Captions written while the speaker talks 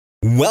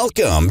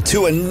Welcome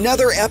to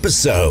another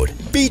episode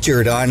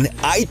featured on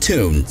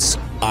iTunes,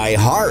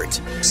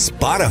 iHeart,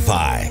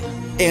 Spotify,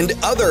 and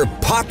other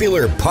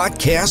popular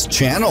podcast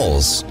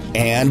channels.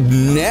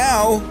 And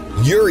now,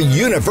 your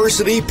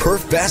university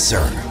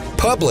professor,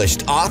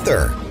 published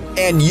author,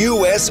 and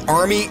U.S.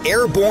 Army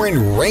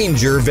Airborne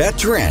Ranger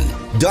veteran,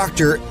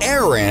 Dr.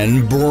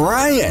 Aaron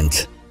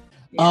Bryant.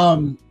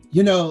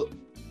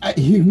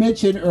 You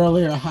mentioned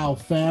earlier how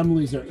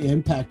families are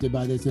impacted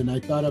by this, and I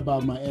thought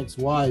about my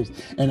ex-wives,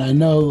 and I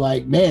know,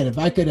 if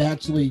I could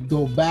actually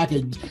go back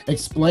and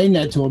explain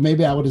that to them,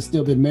 maybe I would have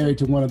still been married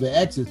to one of the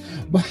exes.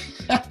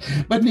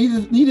 But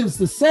needless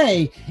to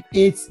say,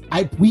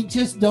 we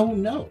just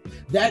don't know.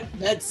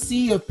 That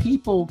sea of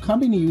people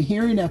coming to you,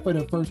 hearing that for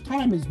the first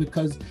time, is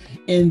because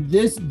in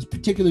this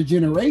particular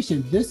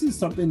generation, this is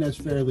something that's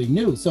fairly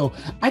new. So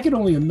I can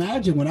only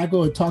imagine when I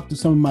go and talk to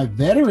some of my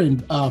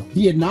veteran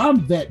Vietnam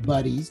vet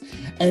buddies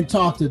and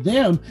talk to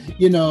them,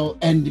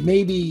 and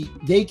maybe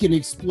they can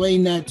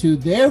explain that to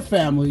their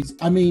families.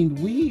 I mean,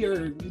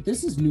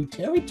 this is new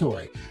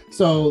territory.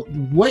 So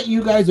what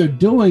you guys are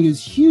doing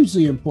is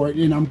hugely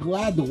important, and I'm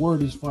glad the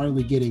word is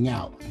finally getting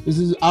out. This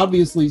is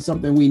obviously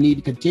something we need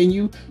to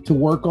continue to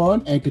work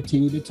on and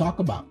continue to talk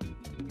about.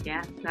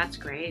 Yeah, that's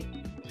great.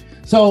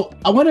 So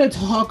I want to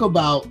talk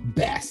about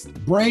BEST,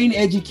 Brain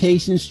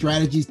Education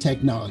Strategies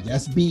Technology.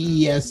 That's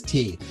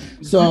BEST.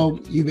 So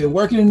you've been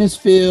working in this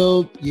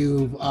field.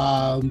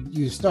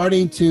 You're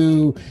starting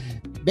to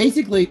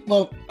basically,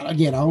 I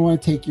don't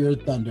want to take your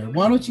thunder.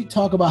 Why don't you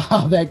talk about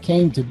how that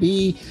came to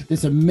be,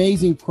 this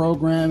amazing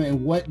program,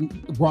 and what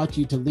brought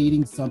you to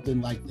leading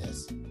something like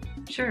this?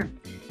 Sure.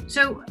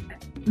 So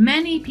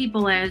many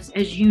people, as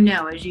you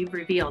know, as you've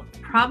revealed,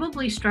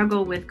 probably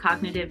struggle with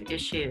cognitive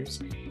issues,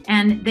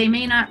 and they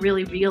may not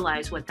really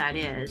realize what that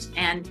is.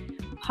 And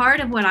part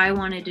of what I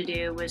wanted to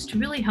do was to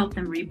really help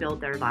them rebuild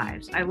their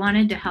lives. I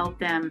wanted to help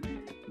them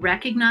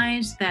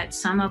recognize that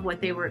some of what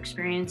they were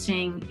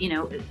experiencing,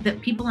 that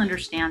people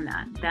understand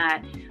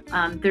that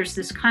there's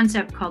this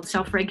concept called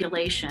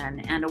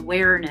self-regulation and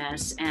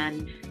awareness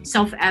and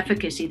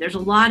self-efficacy. There's a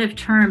lot of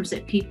terms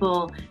that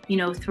people,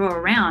 throw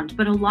around,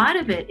 but a lot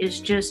of it is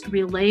just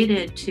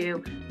related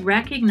to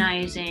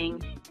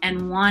recognizing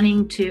and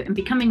wanting to and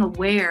becoming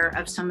aware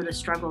of some of the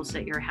struggles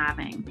that you're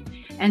having.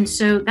 And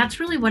so that's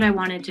really what I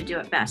wanted to do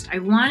at BEST. I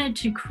wanted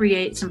to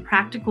create some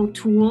practical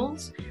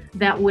tools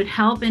that would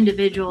help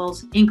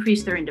individuals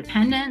increase their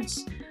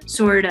independence,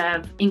 sort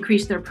of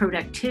increase their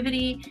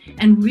productivity,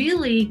 and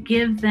really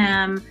give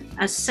them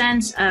a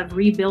sense of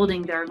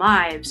rebuilding their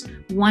lives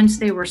once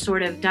they were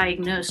sort of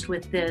diagnosed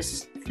with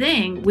this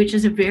thing, which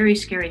is a very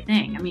scary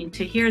thing. I mean,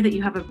 to hear that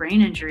you have a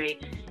brain injury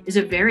is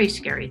a very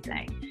scary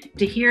thing.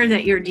 To hear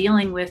that you're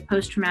dealing with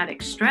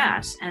post-traumatic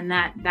stress and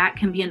that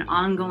can be an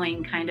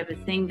ongoing kind of a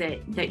thing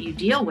that you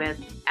deal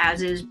with,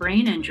 as is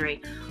brain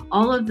injury,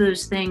 all of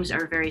those things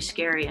are very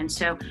scary. And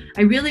so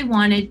I really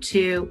wanted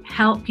to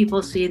help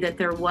people see that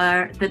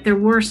there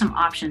were some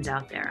options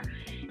out there.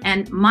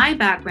 And my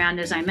background,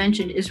 as I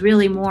mentioned, is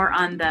really more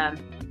on the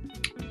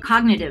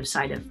cognitive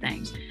side of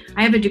things.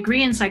 I have a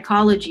degree in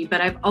psychology,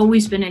 but I've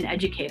always been an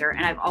educator,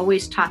 and I've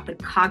always taught the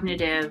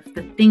cognitive,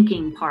 the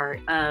thinking part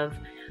of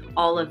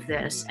all of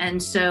this.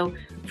 And so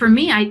for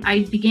me,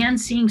 I began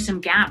seeing some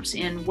gaps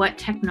in what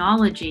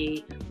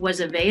technology was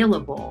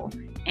available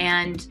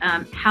and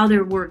how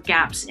there were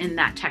gaps in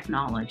that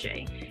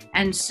technology.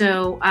 And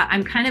so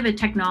I'm kind of a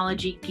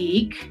technology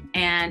geek,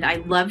 and I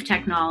love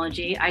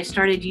technology. I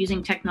started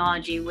using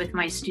technology with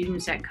my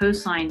students at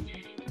Coastline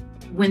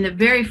when the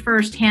very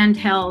first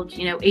handheld,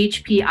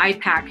 HP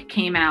iPAQ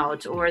came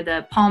out, or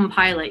the Palm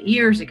Pilot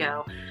years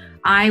ago.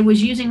 I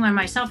was using one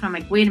myself, and I'm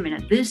like, wait a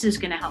minute, this is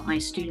going to help my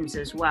students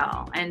as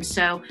well. And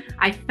so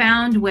I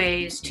found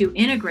ways to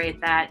integrate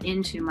that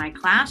into my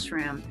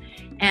classroom.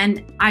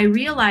 And I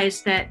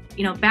realized that,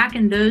 back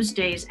in those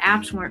days,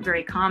 apps weren't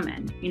very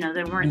common.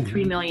 There weren't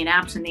 3 million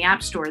apps in the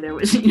App Store. There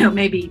was,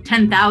 maybe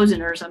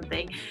 10,000 or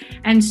something.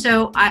 And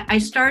so I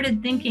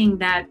started thinking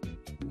that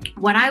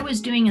what I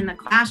was doing in the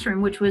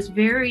classroom, which was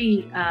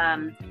very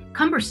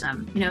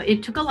cumbersome,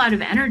 it took a lot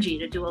of energy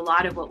to do a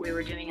lot of what we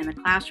were doing in the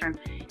classroom.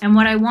 And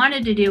what I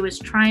wanted to do was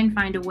try and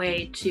find a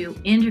way to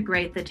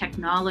integrate the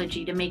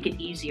technology to make it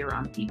easier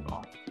on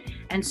people.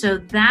 And so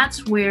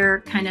that's where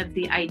kind of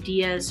the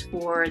ideas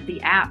for the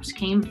apps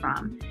came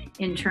from,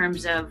 in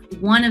terms of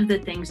one of the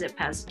things that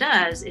BEST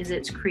does is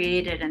it's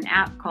created an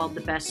app called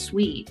the BEST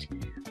Suite,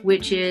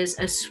 which is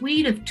a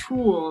suite of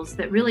tools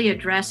that really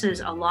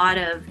addresses a lot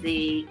of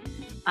the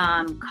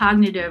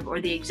cognitive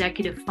or the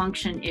executive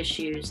function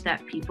issues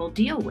that people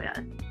deal with.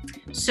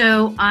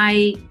 So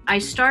I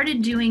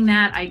started doing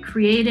that. I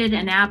created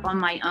an app on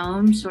my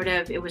own,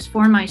 it was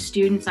for my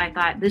students. I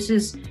thought this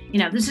is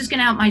going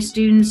to help my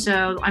students,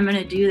 so I'm going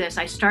to do this.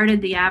 I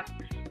started the app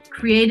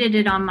created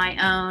it on my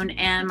own,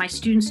 and my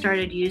students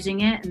started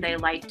using it and they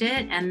liked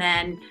it. And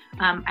then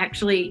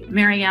actually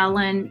Mary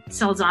Ellen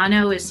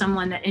Salzano is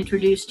someone that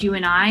introduced you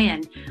and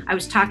and I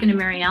was talking to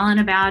Mary Ellen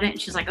about it,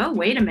 and she's like, oh,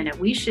 wait a minute,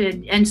 we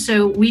should. And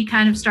so we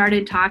kind of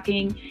started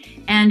talking,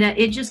 and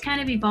it just kind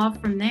of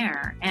evolved from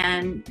there.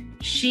 And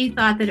she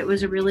thought that it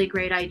was a really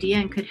great idea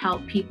and could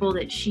help people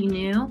that she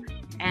knew.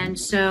 And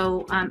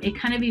so it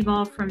kind of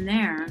evolved from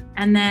there.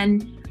 And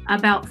then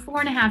about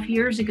 4.5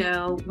 years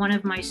ago, one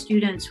of my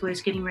students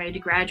was getting ready to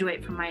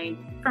graduate from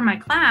my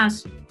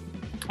class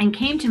and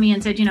came to me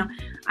and said,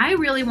 I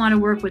really want to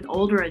work with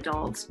older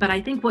adults, but I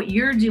think what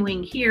you're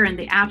doing here and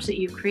the apps that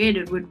you've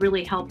created would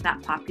really help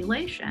that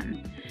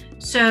population.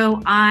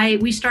 So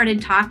we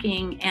started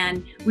talking,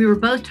 and we were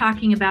both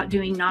talking about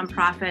doing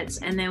nonprofits,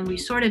 and then we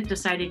sort of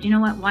decided,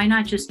 why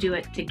not just do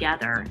it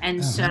together?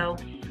 And so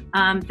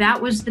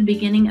that was the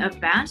beginning of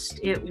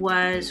BEST. It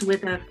was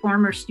with a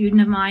former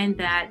student of mine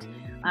that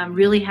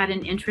really had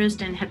an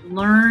interest and had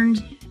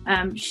learned.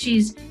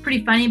 She's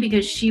pretty funny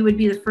because she would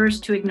be the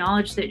first to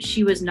acknowledge that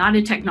she was not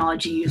a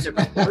technology user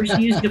before.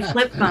 She used a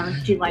flip phone,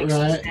 she likes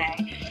to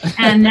say.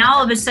 And now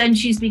all of a sudden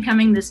she's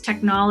becoming this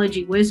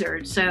technology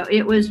wizard. So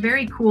it was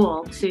very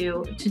cool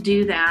to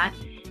do that.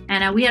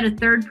 And we had a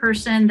third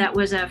person that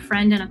was a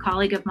friend and a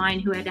colleague of mine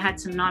who had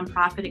some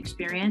nonprofit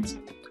experience.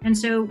 And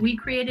so we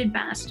created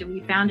BEST, and we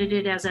founded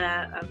it as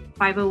a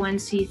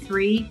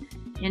 501c3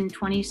 in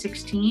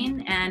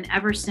 2016, and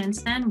ever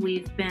since then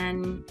we've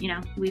been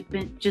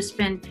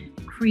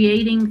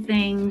creating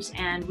things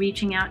and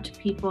reaching out to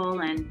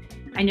people. And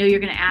I know you're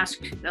going to ask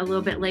a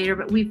little bit later,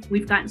 but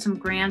we've gotten some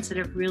grants that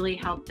have really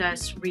helped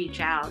us reach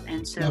out,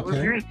 and so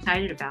we're very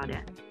excited about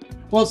it.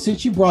 Well,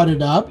 since you brought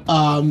it up,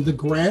 the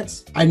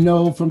grants, I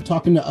know from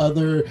talking to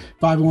other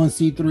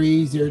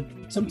 501c3s, they're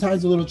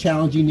sometimes a little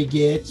challenging to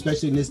get,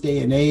 especially in this day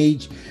and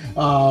age.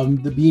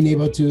 Being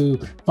able to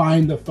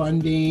find the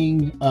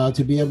funding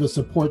to be able to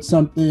support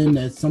something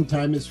that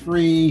sometimes is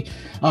free.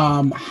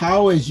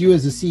 How, as you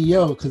as a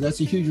CEO, because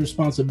that's a huge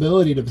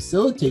responsibility to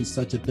facilitate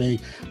such a thing,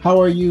 how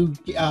are you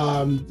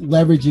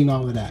leveraging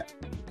all of that?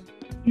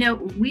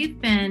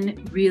 We've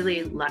been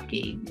really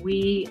lucky.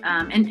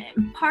 And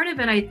part of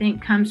it, I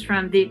think, comes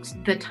from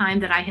the time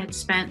that I had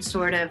spent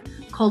sort of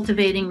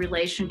cultivating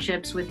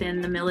relationships within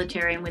the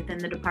military and within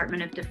the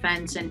Department of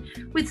Defense, and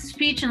with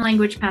speech and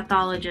language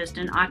pathologists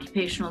and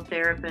occupational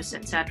therapists,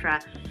 et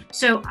cetera.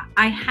 So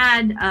I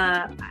had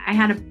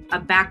a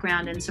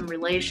background in some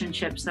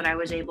relationships that I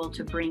was able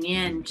to bring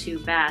in to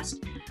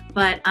BEST.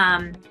 But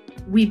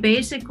we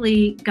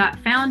basically got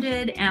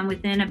founded, and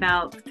within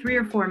about 3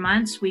 or 4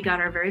 months, we got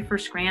our very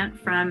first grant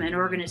from an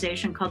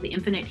organization called the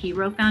Infinite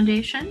Hero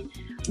Foundation,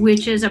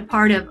 which is a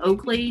part of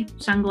Oakley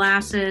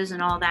Sunglasses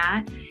and all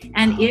that.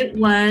 And it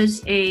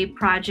was a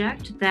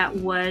project that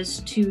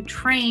was to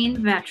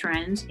train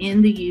veterans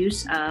in the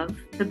use of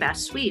the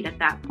BEST Suite at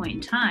that point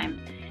in time.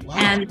 Wow.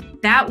 And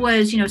that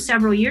was,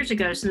 several years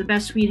ago. So the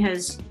BEST Suite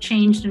has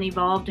changed and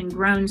evolved and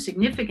grown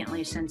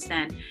significantly since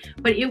then.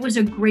 But it was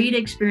a great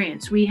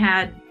experience. We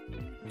had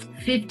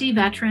 50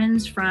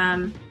 veterans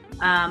from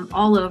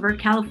all over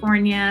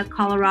California,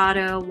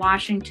 Colorado,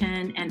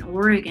 Washington, and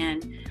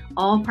Oregon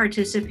all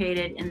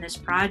participated in this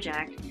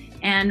project.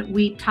 And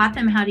we taught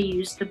them how to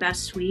use the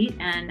BEST Suite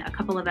and a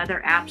couple of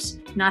other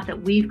apps, not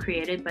that we've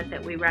created, but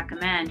that we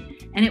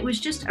recommend. And it was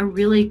just a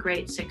really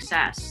great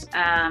success.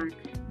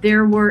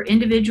 There were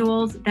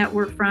individuals that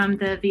were from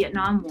the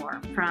Vietnam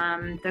War,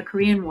 from the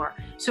Korean War.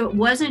 So it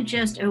wasn't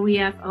just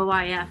OEF,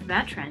 OIF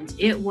veterans.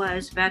 It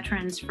was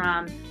veterans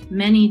from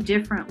many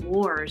different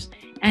wars.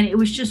 And it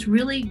was just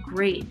really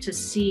great to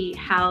see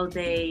how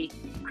they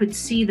could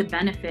see the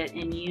benefit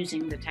in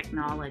using the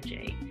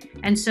technology.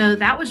 And so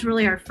that was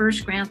really our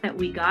first grant that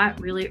we got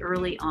really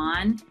early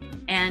on.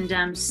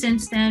 And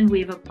since then,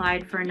 we've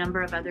applied for a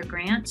number of other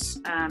grants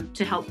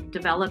to help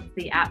develop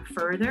the app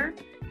further.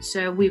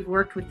 So we've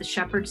worked with the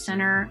Shepherd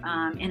Center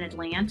in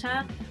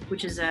Atlanta,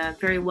 which is a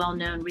very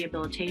well-known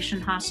rehabilitation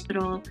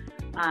hospital.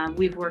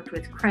 We've worked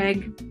with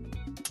Craig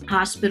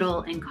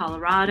Hospital in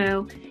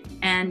Colorado.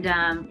 And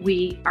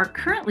we are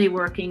currently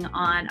working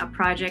on a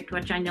project,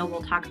 which I know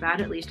we'll talk about,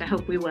 at least I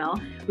hope we will,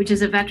 which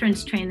is a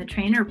Veterans Train the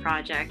Trainer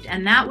project.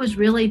 And that was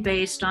really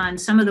based on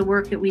some of the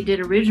work that we did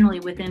originally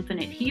with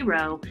Infinite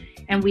Hero.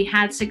 And we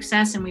had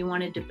success, and we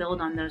wanted to build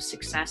on those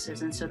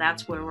successes. And so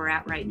that's where we're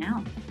at right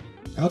now.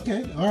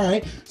 Okay. All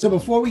right. So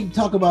before we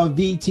talk about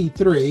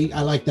VT3,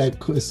 I like that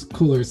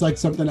cooler. It's like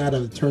something out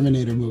of the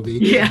Terminator movie.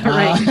 Yeah,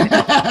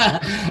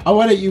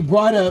 right. You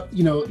brought up,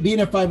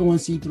 being a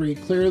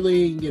 501c3,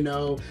 clearly,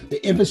 the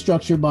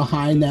infrastructure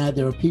behind that.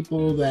 There are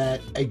people that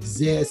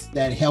exist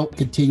that help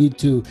continue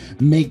to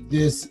make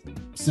this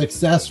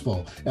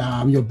successful,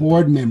 your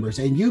board members,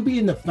 and you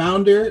being the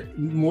founder,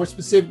 more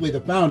specifically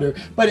the founder,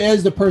 but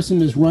as the person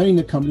who's running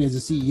the company as a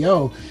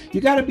CEO,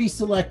 you got to be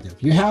selective.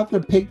 You have to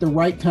pick the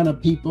right kind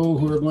of people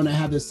who are going to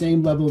have the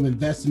same level of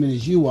investment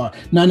as you are,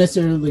 not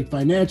necessarily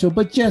financial,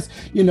 but just,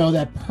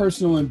 that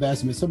personal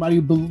investment, somebody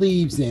who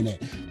believes in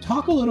it.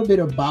 talk a little bit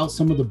about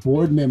some of the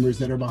board members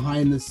that are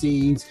behind the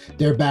scenes,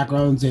 their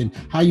backgrounds, and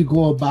how you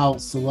go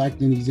about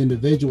selecting these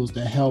individuals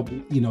to help,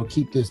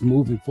 keep this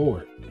moving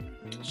forward.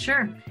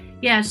 Sure.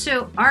 Yeah,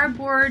 so our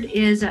board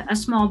is a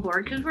small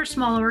board because we're a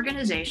small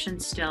organization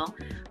still.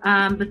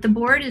 But the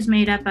board is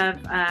made up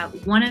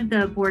of one of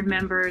the board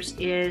members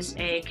is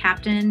a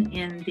captain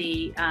in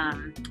the,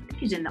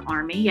 he's in the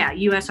Army,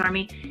 U.S.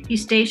 Army.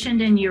 He's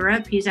stationed in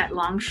Europe. He's at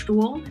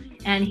Longstuhl,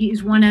 and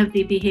he's one of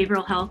the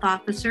behavioral health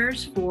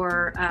officers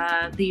for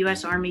the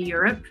U.S. Army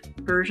Europe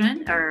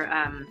version, or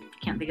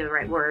can't think of the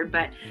right word,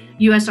 but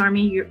U.S.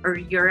 Army or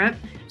Europe.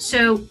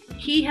 So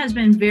he has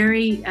been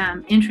very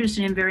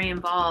interested and very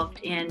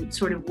involved in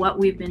sort of what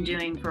we've been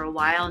doing for a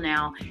while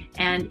now,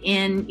 and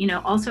in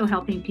also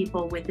helping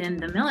people within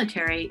the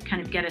military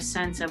kind of get a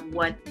sense of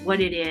what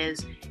it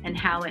is and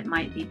how it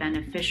might be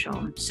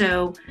beneficial.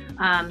 So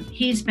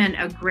he's been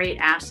a great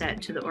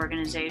asset to the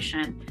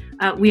organization.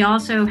 We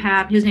also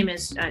have, his name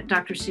is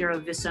Dr. Ciro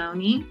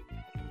Visoni.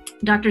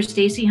 Dr.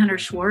 Stacy Hunter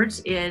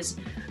Schwartz is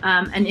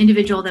an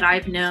individual that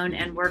I've known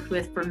and worked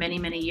with for many,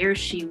 many years.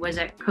 She was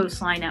at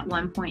Coastline at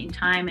one point in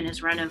time and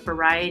has run a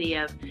variety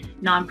of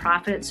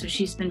nonprofits. So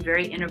she's been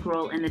very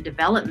integral in the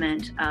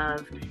development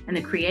of and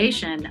the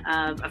creation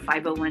of a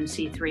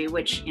 501c3,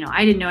 which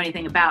I didn't know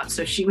anything about.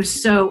 So she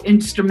was so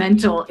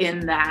instrumental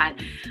in that.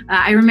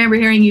 I remember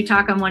hearing you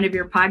talk on one of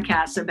your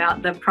podcasts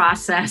about the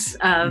process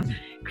of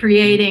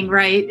creating,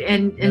 right,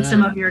 and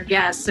some of your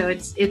guests. So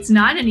it's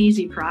not an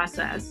easy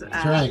process.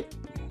 That's right.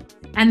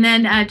 And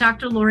then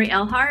Dr. Lori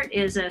Elhart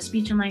is a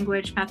speech and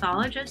language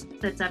pathologist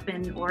that's up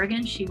in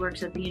Oregon. She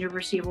works at the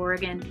University of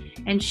Oregon,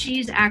 and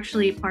she's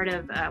actually part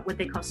of what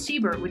they call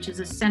CBER, which is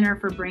a Center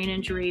for Brain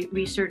Injury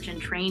Research and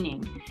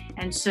Training.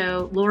 And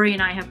so Lori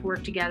and I have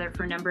worked together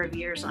for a number of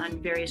years on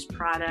various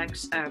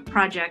projects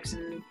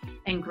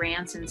and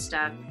grants and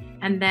stuff.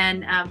 And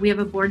then we have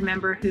a board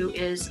member who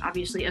is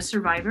obviously a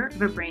survivor of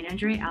a brain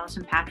injury.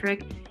 Allison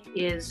Patrick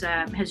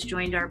has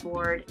joined our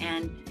board,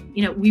 and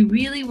we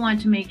really want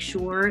to make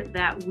sure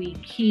that we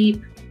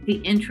keep the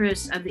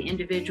interests of the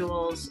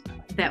individuals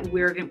that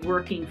we're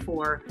working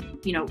for,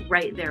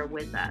 right there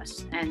with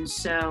us. And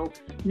so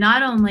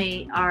not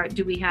only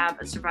do we have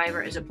a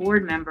survivor as a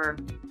board member,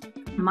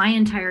 my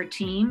entire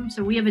team,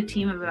 so we have a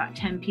team of about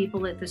 10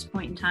 people at this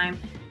point in time.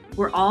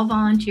 We're all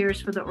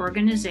volunteers for the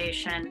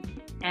organization,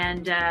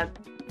 and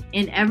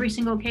in every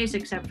single case,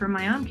 except for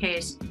my own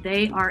case,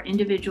 they are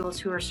individuals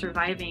who are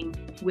surviving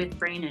with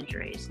brain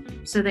injuries.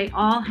 So they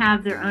all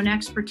have their own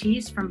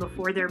expertise from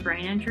before their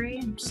brain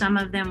injury. Some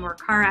of them were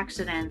car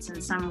accidents,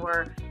 and some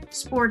were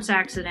sports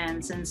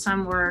accidents, and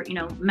some were,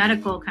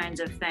 medical kinds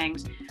of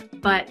things.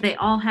 But they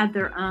all had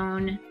their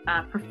own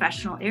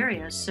professional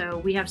areas. So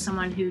we have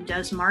someone who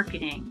does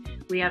marketing.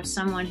 We have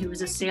someone who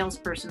was a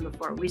salesperson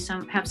before. We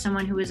have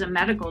someone who was a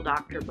medical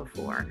doctor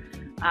before.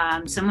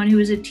 Someone who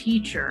was a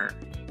teacher.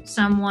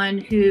 Someone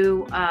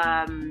who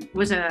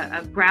was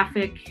a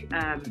graphic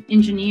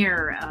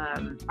engineer,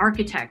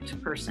 architect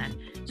person.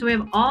 So we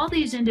have all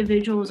these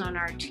individuals on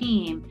our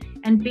team.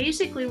 And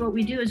basically what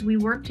we do is we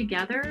work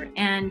together,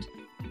 and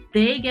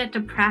they get to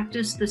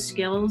practice the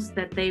skills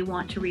that they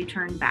want to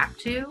return back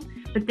to,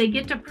 but they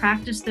get to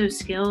practice those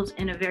skills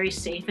in a very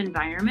safe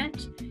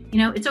environment.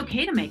 It's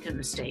okay to make a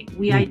mistake.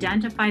 We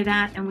identify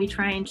that, and we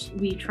try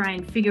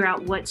and figure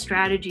out what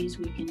strategies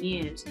we can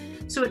use.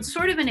 So it's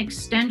sort of an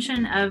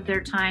extension of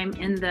their time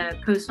in the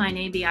Coastline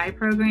ABI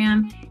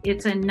program.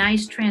 It's a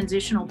nice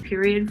transitional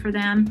period for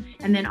them.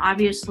 And then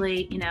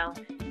obviously,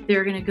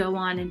 they're going to go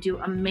on and do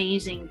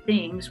amazing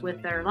things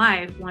with their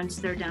life once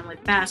they're done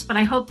with BEST. But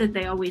I hope that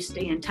they always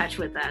stay in touch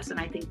with us, and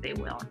I think they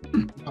will.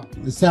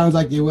 It sounds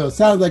like they will. It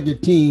sounds like your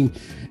team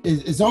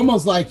it's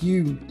almost like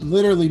you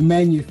literally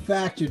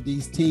manufactured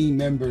these team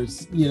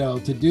members,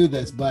 to do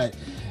this. But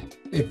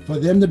for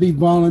them to be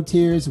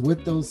volunteers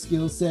with those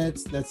skill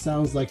sets, that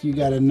sounds like you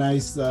got a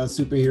nice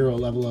superhero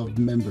level of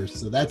members.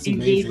 So that's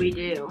amazing. Indeed, we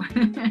do.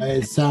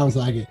 It sounds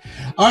like it.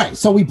 All right.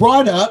 So we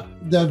brought up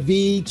the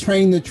V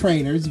Train the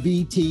Trainers,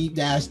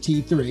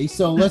 VT-T3.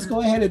 So let's go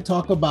ahead and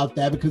talk about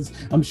that, because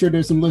I'm sure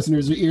there's some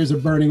listeners whose ears are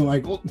burning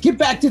like, well, get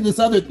back to this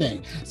other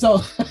thing.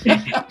 So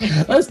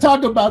let's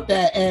talk about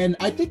that. And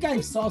I think I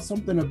saw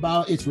something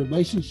about its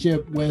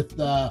relationship with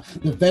the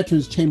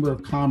Veterans Chamber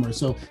of Commerce.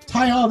 So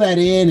tie all that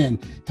in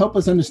and help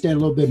us understand a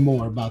little bit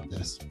more about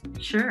this.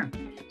 Sure.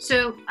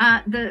 So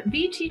the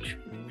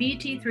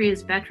VT3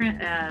 is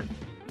Veterans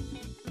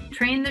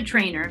Train the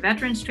Trainer.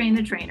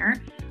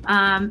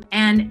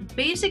 And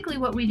basically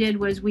what we did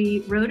was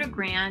we wrote a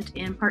grant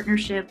in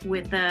partnership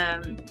with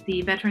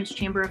the Veterans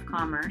Chamber of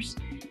Commerce.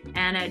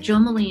 And Joe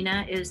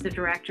Molina is the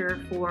director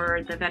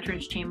for the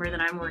Veterans Chamber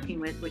that I'm working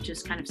with, which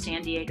is kind of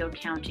San Diego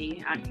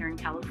County out here in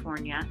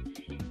California.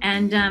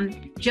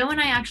 And Joe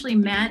and I actually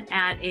met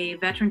at a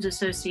Veterans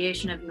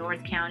Association of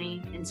North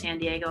County in San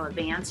Diego, a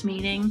VANCE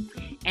meeting.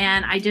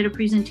 And I did a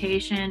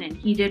presentation and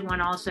he did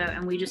one also.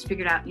 And we just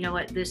figured out, you know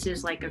what, this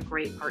is like a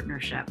great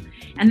partnership.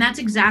 And that's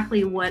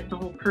exactly what the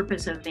whole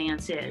purpose of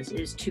Vance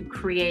is to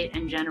create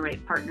and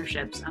generate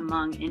partnerships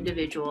among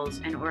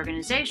individuals and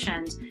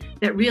organizations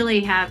that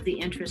really have the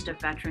interest of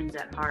veterans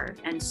at heart.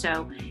 And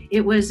so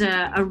it was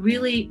a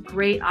really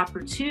great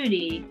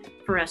opportunity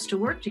for us to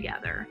work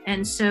together.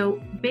 And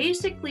so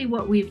basically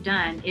what we've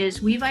done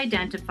is we've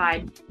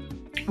identified,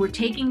 we're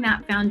taking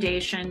that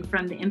foundation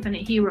from the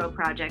Infinite Hero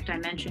project I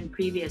mentioned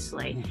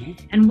previously.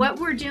 Mm-hmm. And what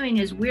we're doing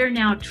is we're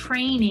now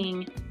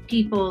training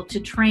people to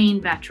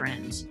train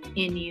veterans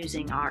in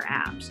using our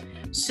apps.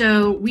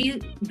 So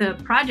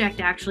the project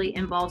actually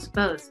involves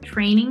both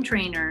training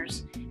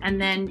trainers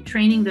and then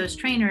training those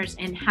trainers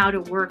in how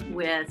to work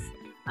with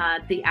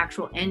the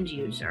actual end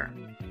user.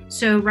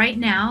 So right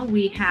now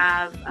we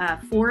have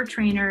 4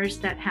 trainers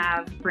that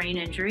have brain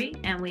injury,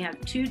 and we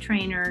have 2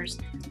 trainers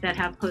that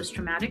have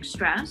post-traumatic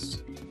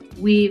stress.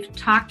 We've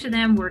talked to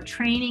them. We're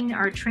training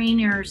our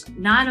trainers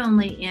not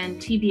only in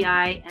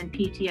TBI and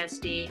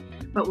PTSD,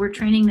 but we're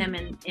training them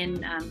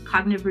in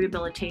cognitive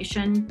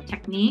rehabilitation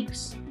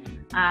techniques.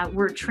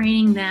 We're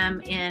training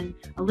them in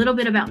a little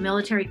bit about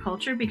military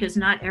culture, because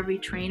not every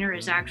trainer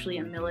is actually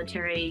a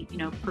military,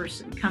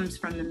 person, comes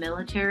from the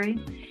military.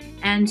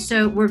 And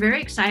so we're very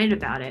excited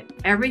about it.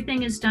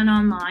 Everything is done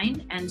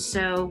online. And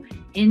so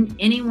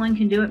anyone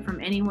can do it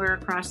from anywhere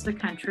across the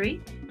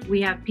country.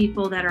 We have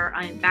people that are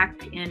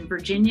back in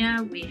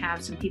Virginia. We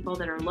have some people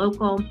that are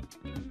local.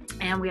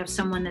 And we have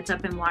someone that's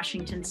up in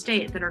Washington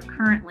State that are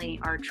currently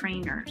our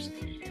trainers.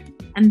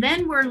 And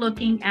then we're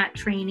looking at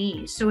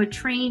trainees. So a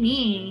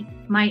trainee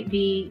might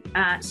be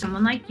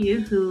someone like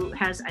you who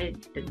has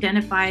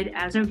identified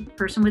as a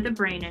person with a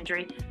brain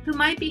injury, who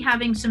might be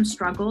having some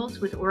struggles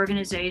with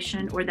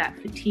organization or that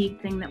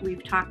fatigue thing that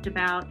we've talked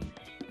about.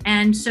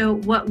 And so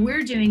what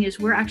we're doing is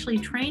we're actually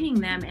training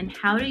them in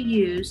how to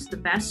use the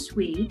BEST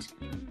Suite,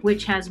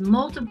 which has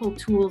multiple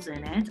tools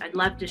in it. I'd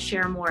love to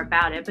share more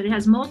about it, but it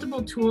has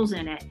multiple tools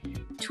in it.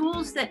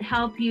 Tools that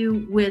help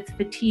you with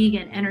fatigue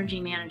and energy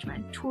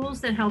management,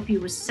 tools that help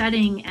you with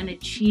setting and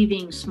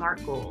achieving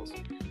SMART goals,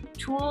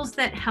 tools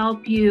that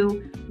help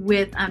you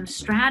with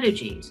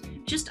strategies,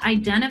 just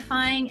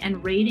identifying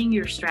and rating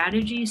your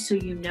strategies so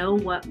you know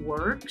what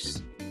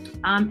works,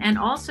 and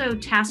also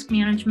task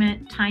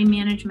management, time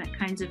management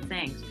kinds of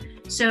things.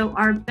 So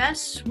our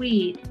BEST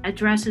Suite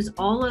addresses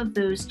all of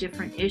those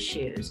different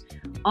issues,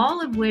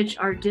 all of which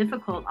are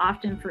difficult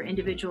often for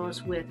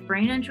individuals with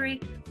brain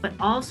injury, but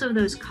also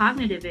those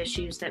cognitive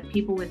issues that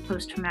people with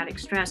post-traumatic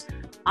stress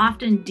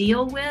often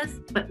deal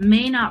with, but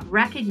may not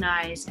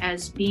recognize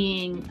as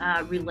being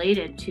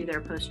related to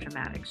their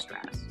post-traumatic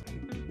stress.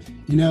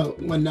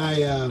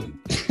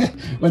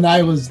 When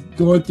I was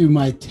going through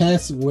my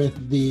tests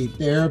with the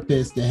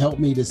therapist to help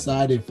me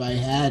decide if I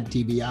had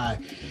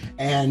TBI,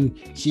 and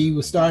she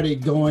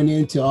started going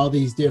into all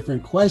these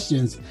different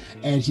questions,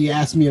 and she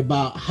asked me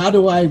about how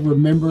do I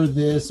remember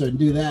this or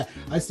do that.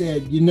 I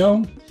said,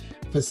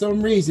 for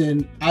some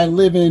reason, I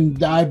live and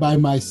die by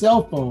my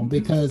cell phone,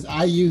 because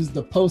I use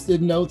the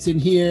Post-it notes in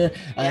here,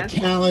 a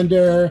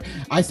calendar.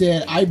 I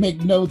said, I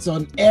make notes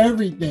on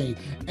everything.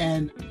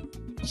 And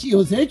it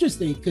was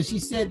interesting because she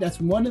said that's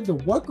one of the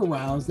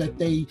workarounds that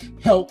they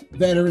help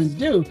veterans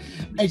do.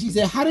 And she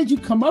said, how did you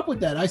come up with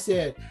that? I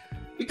said,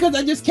 because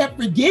I just kept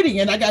forgetting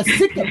and I got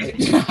sick of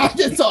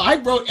it. So I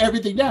wrote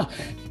everything down.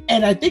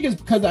 And I think it's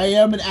because I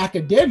am an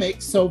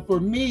academic. So for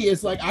me,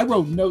 it's like I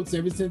wrote notes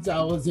ever since I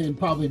was in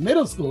probably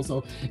middle school.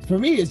 So for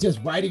me, it's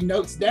just writing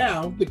notes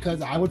down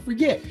because I would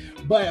forget.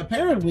 But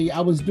apparently I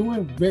was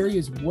doing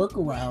various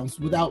workarounds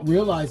without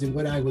realizing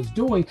what I was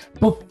doing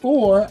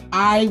before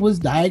I was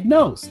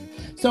diagnosed.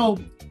 So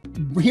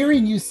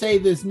hearing you say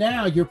this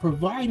now, you're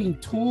providing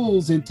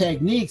tools and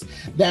techniques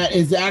that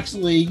is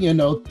actually,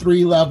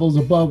 3 levels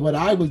above what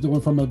I was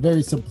doing from a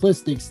very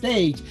simplistic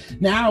stage.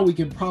 Now we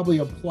can probably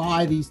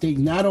apply these things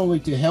not only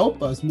to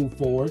help us move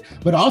forward,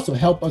 but also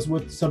help us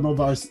with some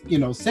of our,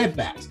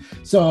 setbacks.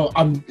 So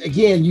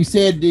again, you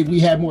said that we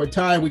had more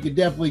time, we could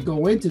definitely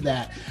go into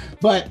that.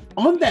 But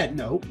on that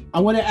note, I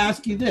want to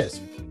ask you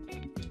this.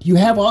 You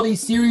have all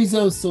these series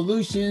of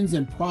solutions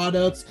and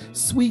products,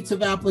 suites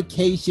of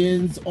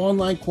applications,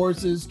 online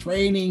courses,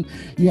 training.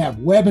 You have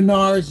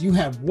webinars, you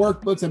have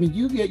workbooks. I mean,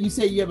 you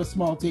say you have a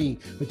small team,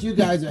 but you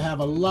guys have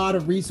a lot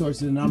of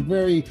resources, and I'm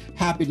very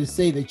happy to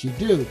say that you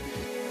do.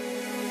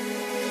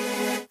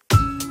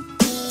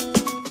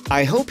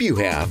 I hope you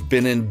have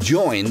been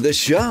enjoying the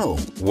show.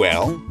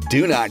 Well,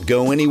 do not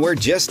go anywhere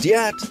just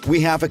yet. We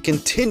have a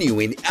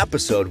continuing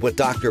episode with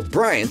Dr.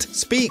 Bryant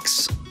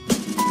Speaks.